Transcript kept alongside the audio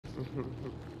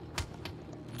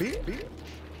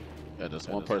Yeah, just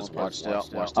one person watched out.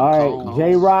 All right,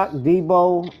 J-Rock,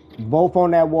 Debo, both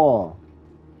on that wall.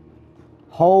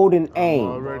 Hold and aim.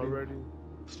 Already.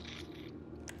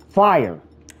 Fire.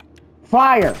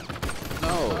 Fire.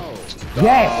 No.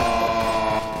 Yes.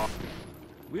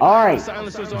 All right,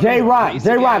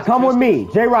 J-Rock, come with me.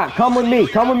 J-Rock, come with me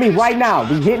right now.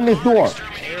 We hitting this door.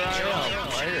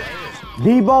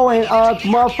 Debo and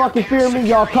motherfucking Fear Me,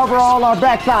 y'all cover all our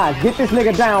backsides. Get this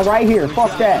nigga down right here.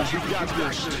 Fuck that.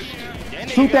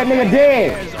 Shoot that nigga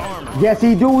dead. Yes,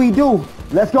 he do.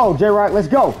 Let's go, J-Rock, let's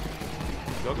go.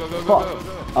 Go.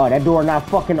 Oh, that door not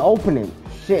fucking opening.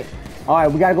 Shit. All right,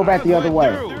 we gotta go back the other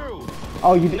way.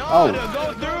 Oh, you did? Oh.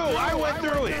 Go through. I went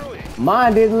through it.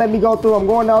 Mine didn't let me go through. I'm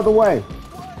going the other way.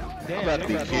 I'm about to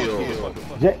be killed.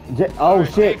 Oh,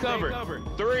 shit.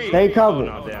 Stay covered.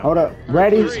 Hold up.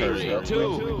 Ready? 3,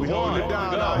 2, 1.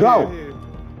 Go.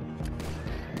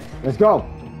 Let's go.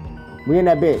 We in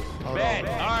that bitch. Bet.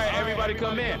 All right, everybody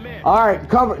come in. All right,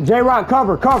 cover. J-Rock,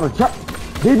 cover.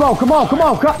 Debo, come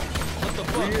on.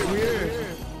 We here.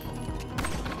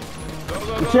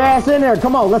 Get your ass in there.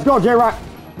 Come on, let's go, J-Rock.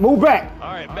 Move back.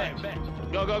 All right, bet.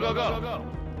 Go.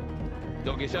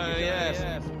 Don't get shot in the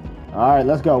ass. All right,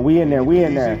 let's go. We in there.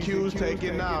 Q's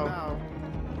taken now.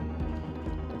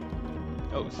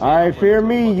 Oh, shit. All right, Fear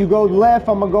Me. You go left.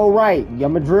 I'm gonna go right. I'm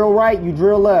gonna drill right. You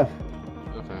drill left.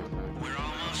 Okay. We're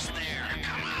almost there.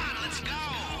 Come on, let's go.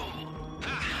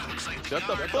 Looks like Shut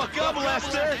the fuck up,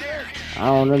 Lester. I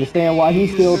don't understand why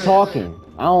he's still talking.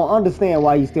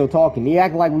 He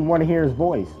acting like we want to hear his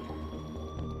voice.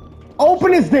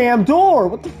 Open his damn door.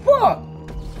 What the fuck?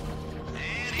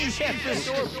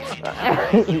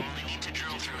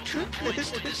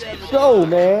 Go,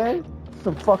 man.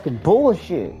 Some fucking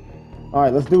bullshit. All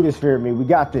right, let's do this, Fear Me. We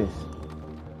got this.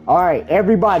 All right,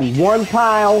 everybody. One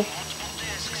pile,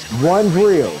 one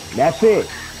drill. That's it.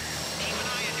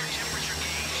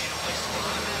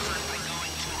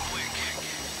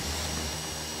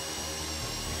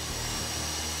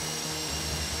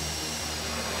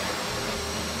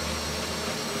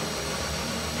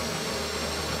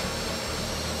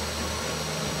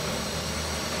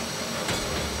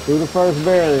 Do the first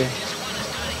barrier.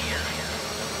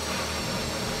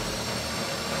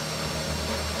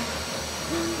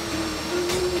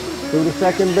 Do the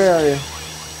second barrier.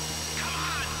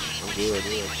 I'm good.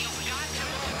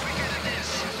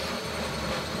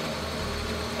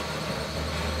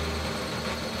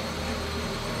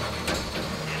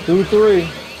 Do 3.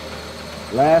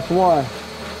 Last one.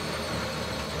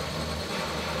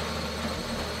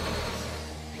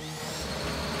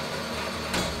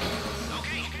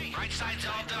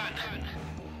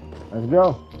 Let's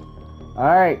go. All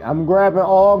right, I'm grabbing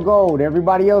all gold.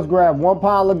 Everybody else grab one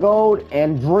pile of gold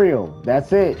and drill.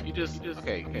 That's it. You just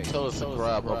okay. Tell us to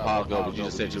grab a pile of gold, but you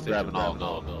just said you're grabbing all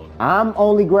gold. I'm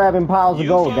only grabbing piles of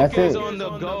gold. That's it. On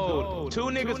the gold. 2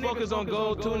 niggas focus on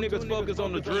gold. 2 niggas focus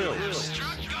on the drill.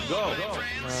 Go.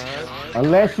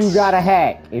 Unless you got a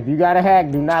hack. If you got a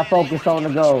hack, do not focus on the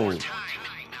gold.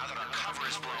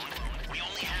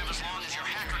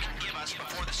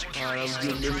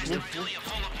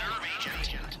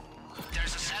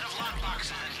 There's a set of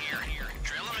lockboxes in here.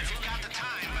 Drill them if you've got the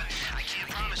time, but I can't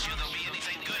promise you there'll be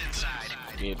anything good inside.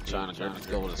 I'm trying to grab this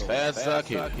gold as fast as I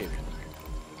can.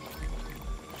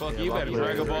 Fuck, you better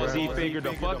Dragon Ball Z figure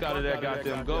the fuck out of that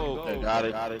goddamn gold. Okay, got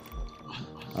it.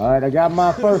 All right, I got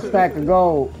my first stack of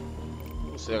gold.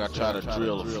 So I gotta try to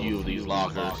drill a few of these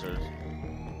lockers.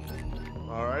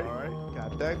 All right.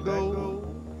 Got that gold.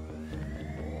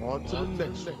 On to the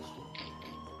next one.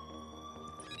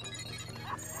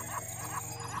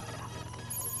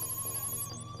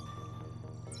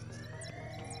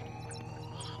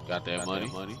 Got that money.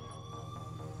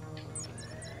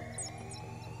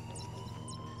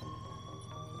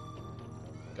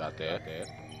 Got that.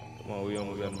 Come on, we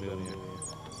almost got a million.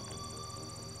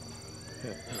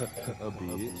 A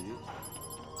bit.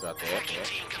 Got that.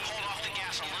 Team can hold off the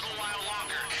gas a little while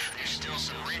longer. There's still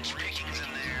some rich pickings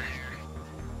in there.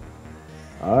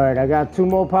 All right, I got 2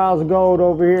 more piles of gold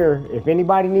over here. If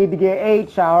anybody need to get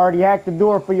H, I already hacked the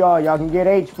door for y'all. Y'all can get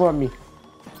H from me.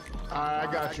 All right,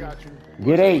 I got you.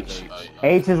 Get H.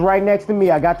 H is right next to me.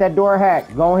 I got that door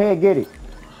hacked. Go ahead, get it.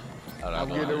 I'm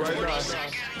getting it right now.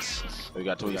 We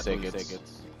got 20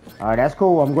 seconds. All right, that's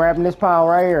cool. I'm grabbing this pile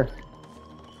right here.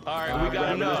 All right, we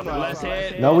got enough. Let's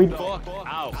head. No, we.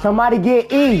 Out. Somebody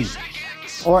get E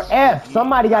or F.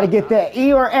 Somebody got to get that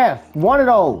E or F. One of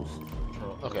those.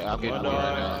 Okay, I'll get one right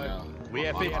now. We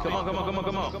have 50.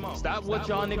 Come on. Stop what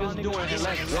y'all niggas doing and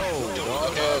let's go.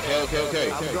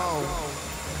 Okay. I'm gone.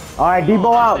 All right,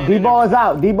 Debo out. Debo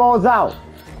is out.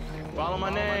 Follow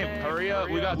my name. Hurry up.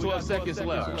 We got 12 seconds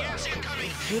left. Gas incoming.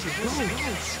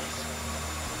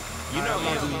 You know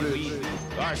how to do this.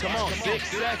 All right, come on. 6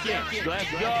 seconds.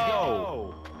 Let's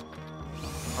go.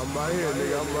 I'm right here,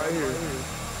 nigga. I'm right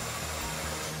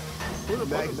here.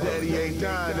 Max Daddy ain't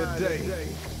dying today.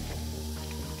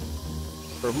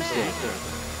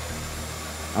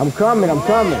 I'm coming. I'm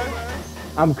coming.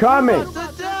 I'm coming.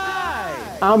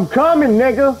 I'm coming,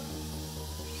 nigga.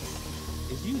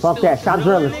 Fuck that. Stop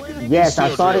drilling. Yes, I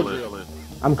started.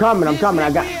 I'm coming. I'm coming. I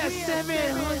got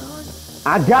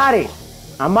it.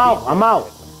 I'm out. I'm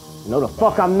out. No, the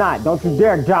fuck I'm not. Don't you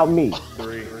dare doubt me.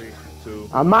 3, 2.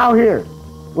 I'm out here.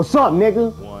 What's up,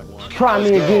 nigga? 1. Try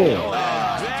me again.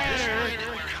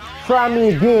 Try me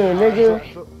again, nigga.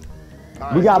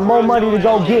 We got more money to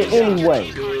go get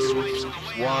anyway. 2,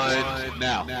 1,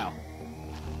 now.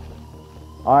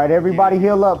 All right, everybody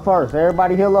heal up first.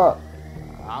 Everybody heal up.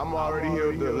 I'm already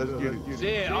healed up. Let's get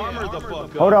it. Yeah, armor the fuck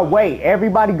up. Hold up, wait.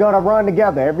 Everybody gotta run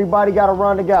together. Everybody gotta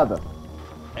run together.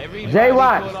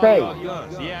 J-Rock, stay.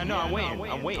 Yeah, no, I'm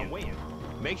waiting.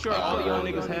 Make sure all y'all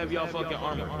niggas have y'all fucking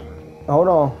armor. Hold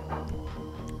on.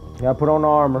 Gotta put on the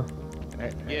armor.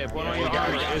 Yeah, put on your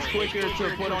armor. It's quicker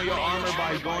to put on your armor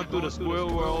by going through the square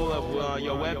roll of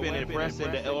your weapon and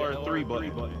pressing the LR3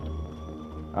 button.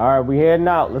 All right, we heading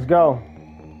out. Let's go.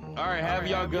 All right, have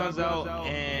y'all guns out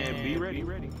and be ready.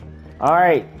 All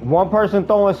right, one person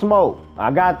throwing smoke.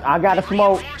 I got a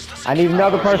smoke. I need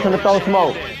another person to throw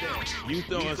smoke. You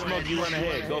throwing smoke, you run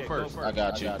ahead. Go first. I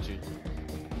got you.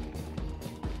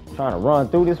 Trying to run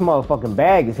through this motherfucking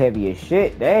bag is heavy as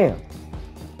shit. Damn.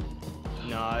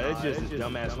 Nah, it's just this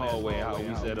dumbass hallway how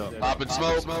we set up. Popping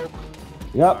smoke.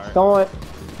 Yep, Right. throwing.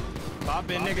 Pop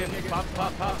in, nigga. Pop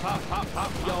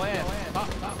your ass. Pop.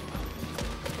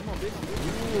 Come on, bitch.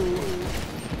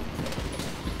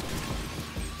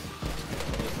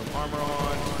 Put some armor on.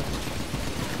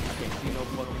 I can't see no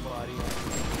fucking body.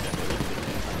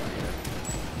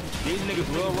 These niggas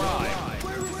will ride.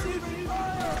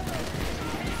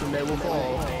 And they will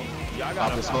fall. Y'all got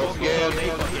to smoke smoke again. they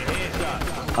fucking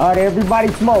headshots. All right, everybody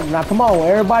smoke. Now come on,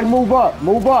 everybody move up.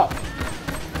 Move up. Go.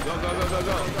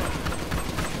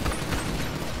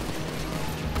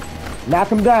 Knock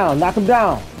him down. Knock him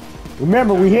down.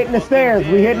 Remember, we hitting the stairs.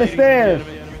 We hitting the stairs.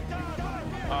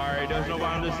 Alright, there's nobody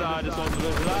on this side. Just open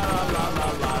this. La. I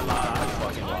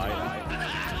fucking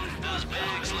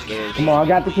lied. Come on, I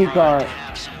got the key card.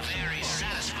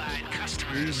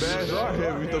 These bags are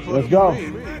heavy. What the fuck Let's you go.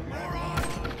 mean?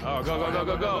 Oh,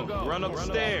 go. Run up the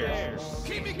stairs.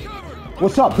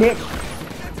 What's up, bitch?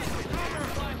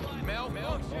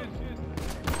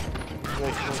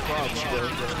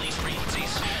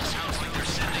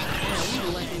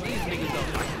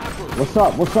 What's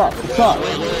up? Wait,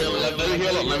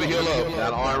 let me heal up.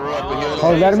 Got armor up and heal up.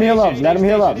 Oh, let him heal up. Let him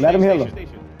heal up. Let him heal up.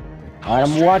 All right, I'm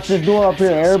gonna watch this door up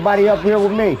here. Everybody up here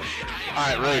with me.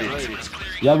 Alright, ready.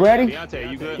 Y'all ready?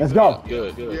 Deontay, you good? Let's go.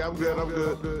 Good. Yeah, I'm good.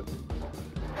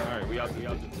 Alright, we out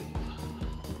there.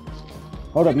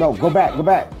 Hold up, no, go back.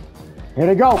 Here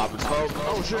they go. Popping smoke.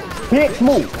 Oh, shit. Bitch,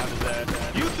 move.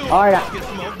 You threw All right. a fucking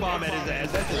smoke bomb at his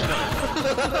ass. That's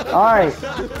his All right,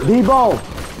 Debo,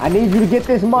 I need you to get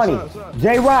this money.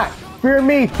 J-Rock, fear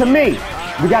me to me.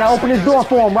 We gotta open this door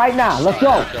for him right now. Let's go.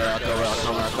 I'll come.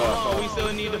 Oh, we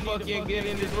still need to fucking get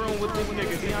in this room with this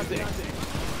nigga, Deontay.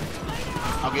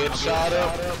 I'm getting shot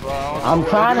up, bro. I'm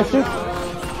trying to shoot.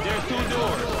 There's 2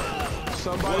 doors.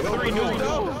 Somebody Well, 3 open this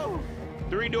doors. door.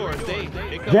 3 doors. They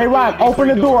come J-Rock, through open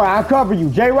the these 3 door. doors. I'll cover you.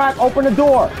 J-Rock, open the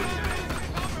door.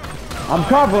 I'm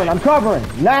covering.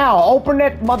 Now, open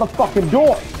that motherfucking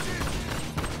door.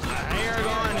 Here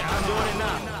going. I'm doing it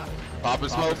now. Popping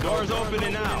smoke. Doors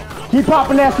opening now. Keep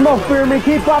popping that smoke, fear me.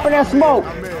 Keep popping that smoke.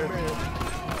 I'm in.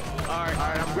 All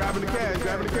right. I'm grabbing the cash.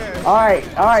 All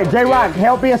right, J-Rock,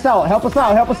 help us out. Help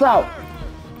us out.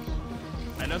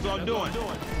 And that's what I'm doing.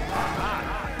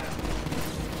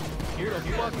 Here the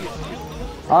fuck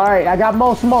is. All right, I got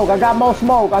more smoke. I'm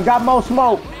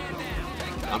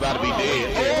about to be dead.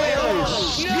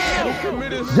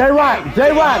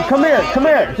 J-Rock, come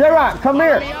here. J-Rock, come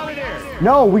here.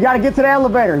 No, we gotta get to the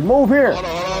elevator. Move here. Hold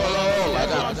on. I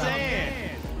That's what got I'm saying.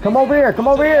 Come over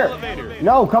here.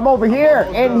 No, come over here.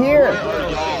 In here.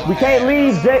 We can't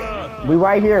leave, we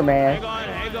right here, man.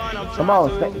 Hang on. I'm Come on,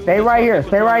 stay right here.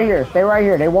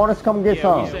 They want us to come get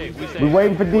some. We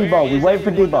waiting for Debo.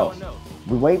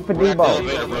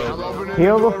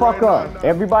 Heal the fuck up.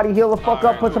 Everybody heal the fuck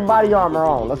up. Put some body armor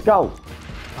on. Let's go.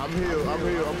 I'm healed. I'm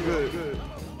good.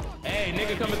 Hey,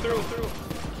 nigga coming through.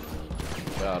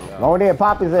 Go in there,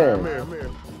 pop his ass. I'm here.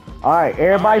 All right,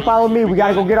 everybody follow me. We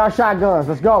gotta go get our shotguns.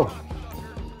 Let's go.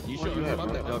 You sure you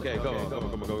have that? Okay, come on,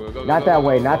 go. Not that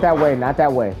way, not that way, not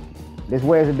that way. This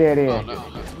way is a dead end.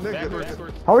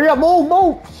 Nigga. Hurry up,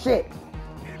 move! Shit!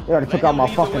 They already took out my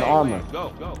fucking armor.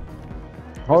 Go.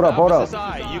 Hold up.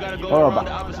 You gotta go around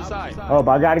the opposite side. Hold up,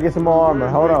 I gotta get some more armor.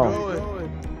 Hold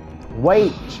on.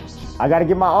 Wait. I gotta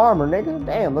get my armor, nigga.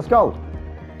 Damn, let's go.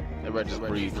 Everybody just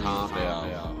breathe, calm down.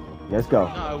 Let's go.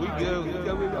 Nah, we good. We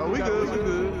good. We got this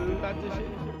shit.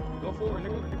 Go forward,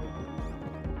 nigga.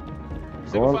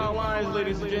 Single file lines,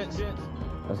 ladies and gents.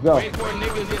 Let's go. Wait for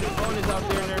niggas and opponents out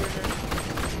there and everything.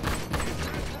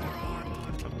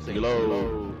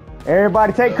 Low.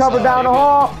 Everybody take cover down the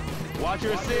hall. Watch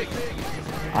your 6.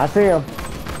 I see him.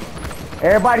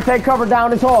 Everybody take cover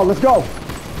down this hall. Let's go.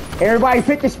 Everybody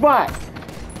pick your spot.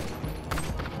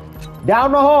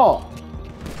 Down the hall.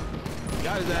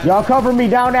 Y'all cover me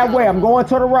down that way. I'm going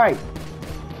to the right.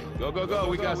 Go.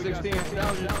 We got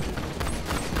 16,000.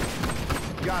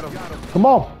 Got him. Come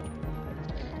on.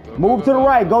 Move to the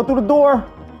right. Go through the door.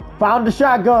 Found the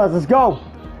shotguns. Let's go.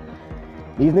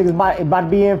 These niggas about to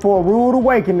be in for a rude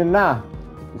awakening now.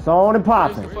 It's on and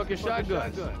popping. Fucking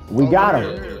shotguns. We got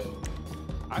them.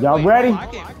 Y'all ready? Wait.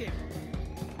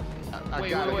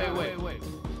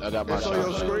 I got my It's on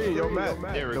your shot. screen, your map.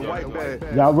 There we The go. white bag.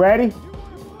 Y'all ready?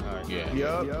 Yeah.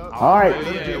 Yup. All right.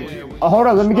 Hold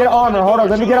on. Let me get armor. Hold on.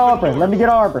 Let me get armor. Yeah, let me get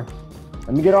armor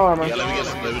let me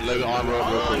armor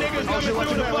up real quick. Niggas coming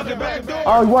through the fucking back door.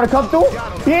 Oh, you want to come through?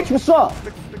 Bitch, what's up?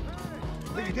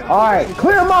 All right.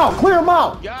 Clear him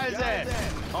out. Guys, ass.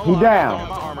 He down.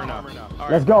 My armor now.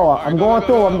 Let's go. I'm going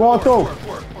through.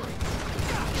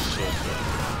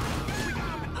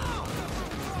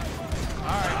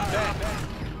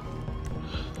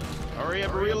 Hurry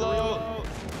up, reload.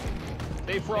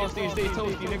 Stay frosty, stay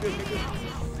toasty, niggas.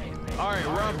 Alright,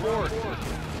 run forward.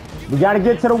 We got to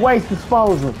get to the waste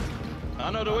disposal.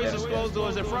 I know the waste disposal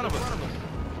is in front of us.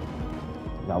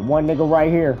 Got one nigga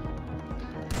right here.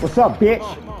 What's up, bitch?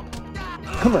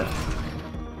 Come here.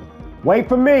 Wait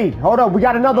for me. Hold up. We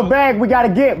got another bag we got to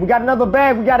get. Where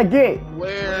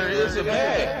is it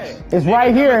at? It's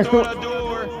right here.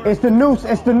 It's the new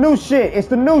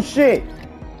shit.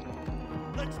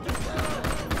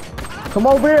 Come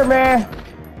over here, man.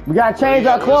 We got to change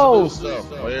our clothes.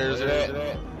 Where is it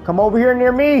at? Come over here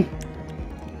near me.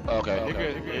 Okay.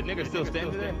 Nigga still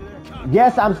standing there?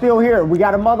 Yes, I'm still here. We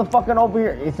got a motherfucking over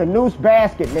here. It's a noose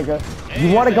basket, nigga.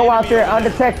 You want to go out there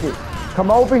undetected.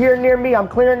 Come over here near me. I'm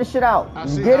clearing this shit out.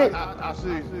 You get it? I see.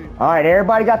 All right,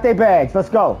 everybody got their bags. Let's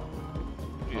go.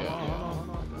 Yeah.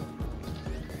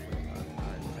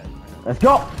 Let's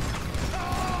go.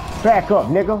 Back up,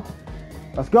 nigga.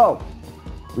 Let's go.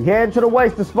 We heading to the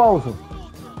waste disposal.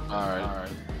 All right.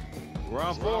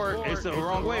 Run forward. It's the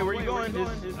wrong way. Where you going?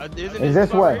 It's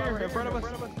this way. In front of us?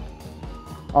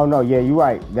 Oh no, yeah, you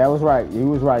right. That was right. You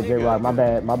was right, J-Rod. My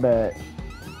bad.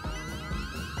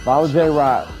 Follow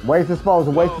J-Rod. Waste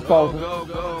disposal.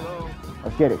 Go.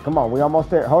 Let's get it. Come on, we almost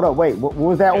there. Hold up, wait. What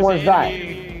was that orange dot?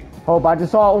 Hope I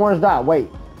just saw an orange dot. Wait.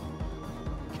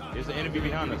 There's an enemy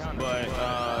behind us, but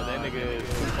that nigga is too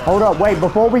far. Hold up, wait.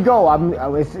 Before we go,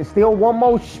 it's still one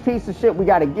more piece of shit we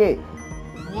gotta get.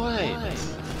 What?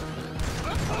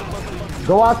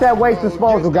 Go out that waste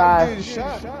disposal, guys.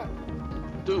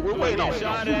 Dude, we're waiting on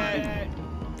Shot at.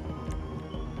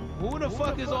 Who the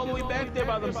fuck is all the way back there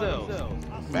by themselves?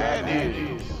 bad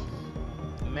news.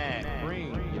 Matt,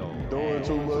 bring yo. Doing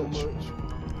too much.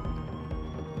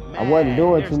 I wasn't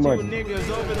doing too much. There's 2 niggas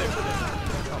over there.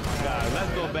 Oh my god,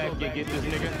 let's go back and get this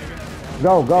nigga.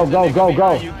 Go.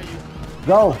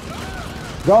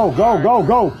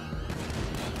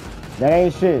 That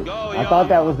ain't shit. I thought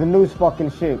that was the noose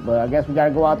fucking shit, but I guess we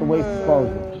gotta go out the waste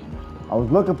disposal. I was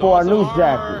looking for our noose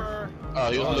jacket. Oh,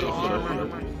 you was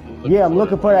looking for Yeah, I'm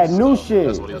looking for that new shit.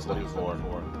 That's what he was looking for.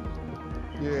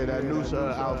 Yeah, that new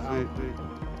outfit.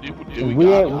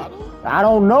 I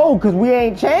don't know, cause we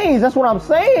ain't changed. That's what I'm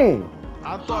saying.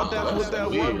 I thought that's what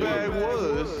that one bag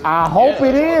was. I hope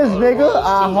it is, nigga.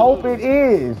 I hope it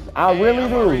is. I really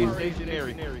do.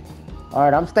 All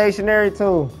right, I'm stationary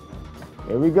too.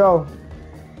 Here we go.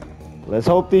 Let's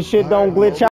hope this shit don't glitch out.